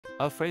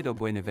Alfredo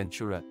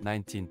Buenaventura,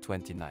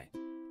 1929.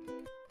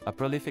 A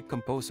prolific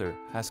composer,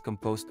 has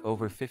composed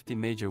over 50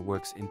 major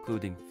works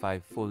including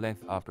 5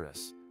 full-length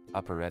operas,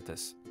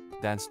 operettas,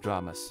 dance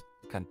dramas,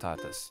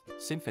 cantatas,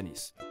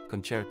 symphonies,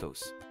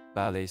 concertos,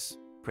 ballets,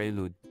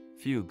 prelude,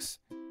 fugues,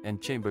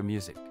 and chamber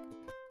music.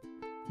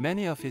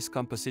 Many of his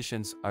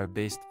compositions are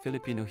based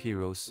Filipino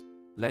heroes,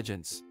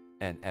 legends,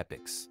 and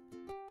epics.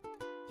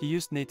 He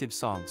used native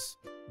songs,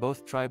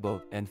 both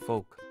tribal and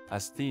folk,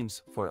 as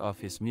themes for of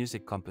his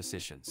music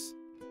compositions.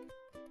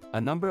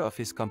 A number of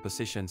his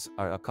compositions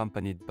are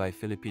accompanied by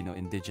Filipino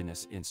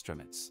indigenous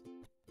instruments.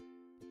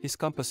 His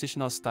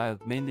compositional style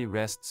mainly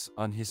rests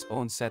on his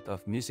own set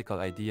of musical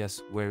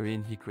ideas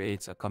wherein he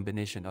creates a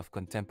combination of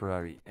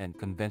contemporary and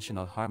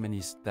conventional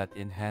harmonies that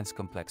enhance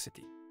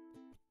complexity.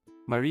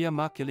 Maria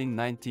Makiling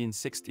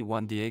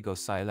 1961, Diego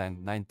Silang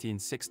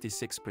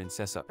 1966,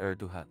 Prinsesa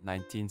Erduha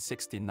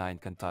 1969,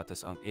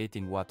 Cantatas ang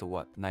Ating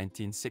Watawat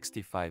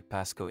 1965,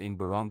 Pasko ing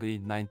Barangay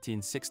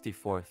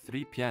 1964,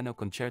 3 piano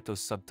concertos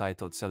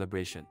subtitled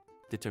Celebration,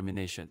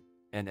 Determination,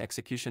 and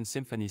Execution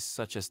symphonies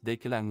such as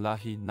Dakilang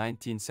Lahi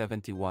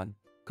 1971,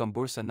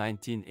 Kambursa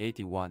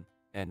 1981,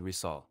 and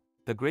Rizal,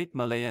 The Great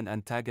Malayan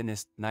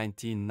Antagonist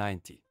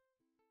 1990.